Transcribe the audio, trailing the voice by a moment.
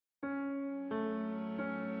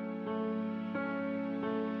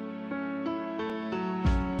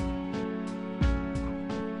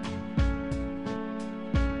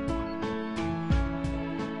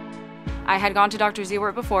I had gone to Dr.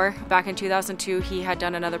 Zewert before. Back in 2002, he had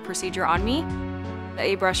done another procedure on me,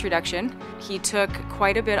 a breast reduction. He took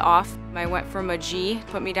quite a bit off. I went from a G,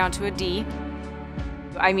 put me down to a D.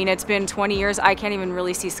 I mean, it's been 20 years. I can't even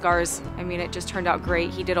really see scars. I mean, it just turned out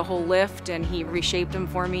great. He did a whole lift and he reshaped them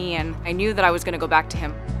for me, and I knew that I was going to go back to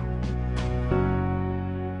him.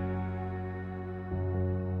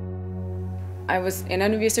 I was in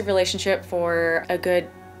an abusive relationship for a good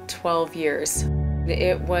 12 years.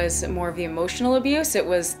 It was more of the emotional abuse. It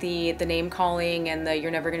was the name calling and the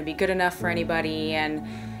you're never going to be good enough for anybody and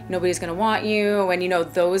nobody's going to want you and, you know,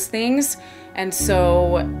 those things. And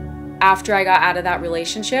so after I got out of that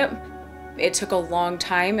relationship, it took a long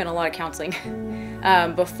time and a lot of counseling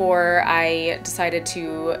before I decided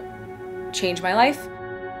to change my life.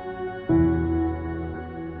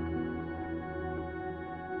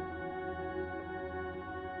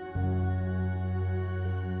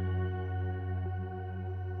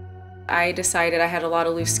 I decided I had a lot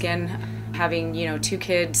of loose skin, having, you know, 2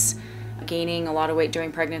 kids, gaining a lot of weight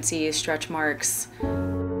during pregnancy, stretch marks. A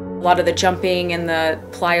lot of the jumping and the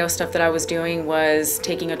plyo stuff that I was doing was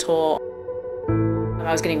taking a toll.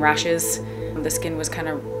 I was getting rashes. The skin was kind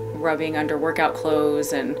of rubbing under workout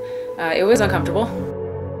clothes, and it was uncomfortable.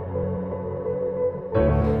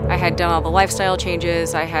 I had done all the lifestyle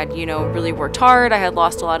changes. I had, you know, really worked hard. I had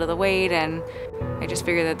lost a lot of the weight, and I just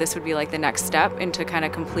figured that this would be like the next step into kind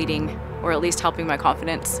of completing, or at least helping my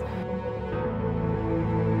confidence.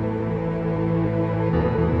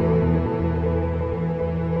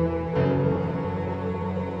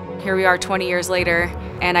 Here we are 20 years later,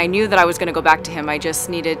 and I knew that I was going to go back to him. I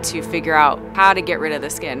just needed to figure out how to get rid of the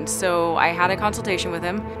skin. So I had a consultation with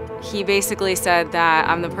him. He basically said that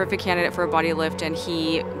I'm the perfect candidate for a body lift, and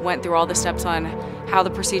he went through all the steps on how the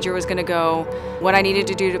procedure was going to go, what I needed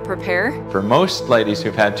to do to prepare. For most ladies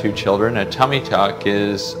who've had 2 children, a tummy tuck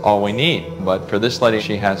is all we need. But for this lady,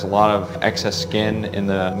 she has a lot of excess skin in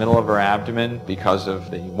the middle of her abdomen because of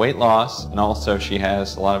the weight loss, and also she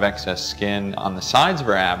has a lot of excess skin on the sides of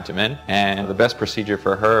her abdomen. And the best procedure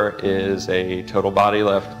for her is a total body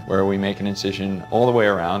lift, where we make an incision all the way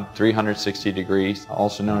around, 360 degrees,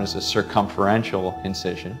 also known as a circumferential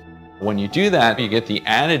incision. When you do that, you get the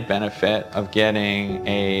added benefit of getting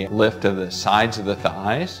a lift of the sides of the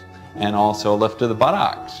thighs and also a lift of the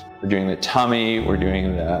buttocks. We're doing the tummy, we're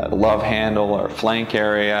doing the love handle or flank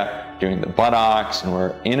area, doing the buttocks, and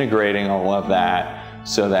we're integrating all of that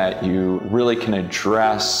so that you really can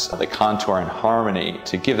address the contour and harmony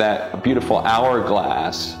to give that beautiful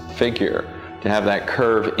hourglass figure, to have that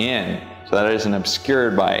curve in so that it isn't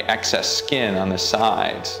obscured by excess skin on the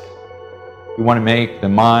sides. We want to make the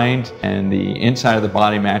mind and the inside of the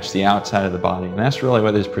body match the outside of the body, and that's really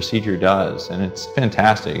what this procedure does, and it's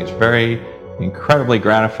fantastic. It's very incredibly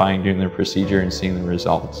gratifying doing the procedure and seeing the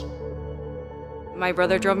results. My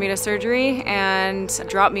brother drove me to surgery and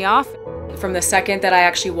dropped me off. From the second that I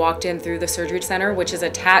actually walked in through the surgery center, which is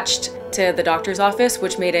attached to the doctor's office,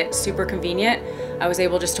 which made it super convenient, I was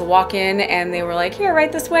able just to walk in and they were like, here,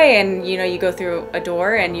 right this way. And you know, you go through a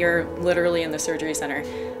door and you're literally in the surgery center.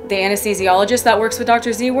 The anesthesiologist that works with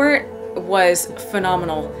Dr. Zewert was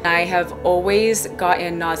phenomenal. I have always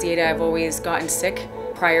gotten nauseated. I've always gotten sick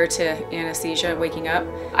prior to anesthesia, waking up.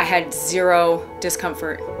 I had 0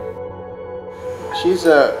 discomfort. She's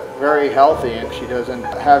very healthy, and she doesn't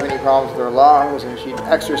have any problems with her lungs, and she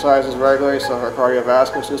exercises regularly, so her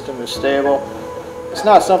cardiovascular system is stable. It's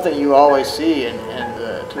not something you always see in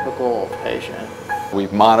the typical patient.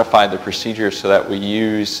 We've modified the procedure so that we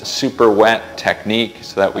use super wet technique,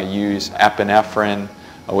 so that we use epinephrine,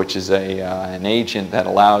 which is an agent that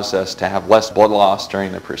allows us to have less blood loss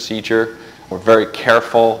during the procedure. We're very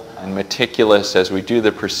careful and meticulous as we do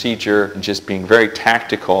the procedure, and just being very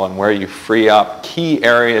tactical on where you free up key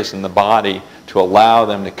areas in the body to allow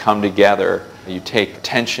them to come together. You take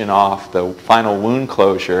tension off the final wound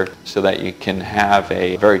closure so that you can have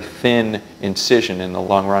a very thin incision in the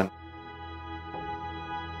long run.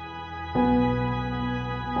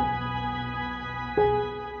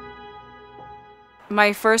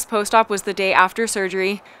 My first post-op was the day after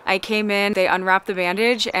surgery. I came in, they unwrapped the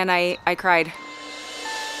bandage, and I cried.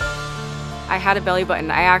 I had a belly button.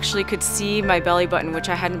 I actually could see my belly button, which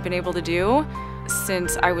I hadn't been able to do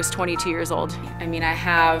since I was 22 years old. I mean, I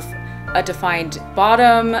have a defined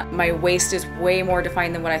bottom. My waist is way more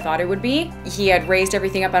defined than what I thought it would be. He had raised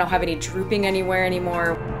everything up. I don't have any drooping anywhere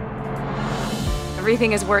anymore.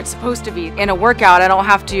 Everything is where it's supposed to be. In a workout, I don't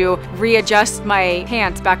have to readjust my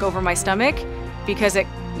pants back over my stomach because it,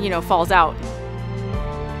 you know, falls out.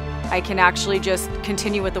 I can actually just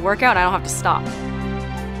continue with the workout and I don't have to stop.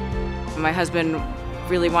 My husband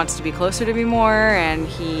really wants to be closer to me more, and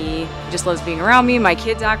he just loves being around me. My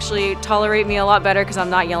kids actually tolerate me a lot better because I'm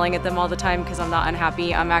not yelling at them all the time because I'm not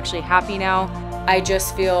unhappy. I'm actually happy now. I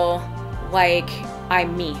just feel like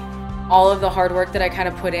I'm me. All of the hard work that I kind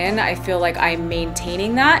of put in, I feel like I'm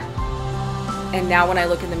maintaining that. And now when I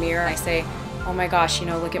look in the mirror, I say, oh my gosh, you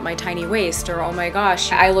know, look at my tiny waist, or oh my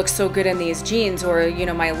gosh, I look so good in these jeans, or, you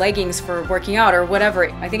know, my leggings for working out, or whatever.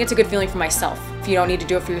 I think it's a good feeling for myself. If you don't need to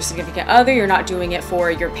do it for your significant other, you're not doing it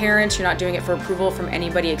for your parents, you're not doing it for approval from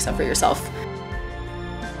anybody except for yourself.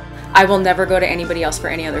 I will never go to anybody else for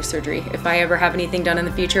any other surgery. If I ever have anything done in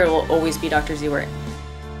the future, it will always be Dr. Zewert.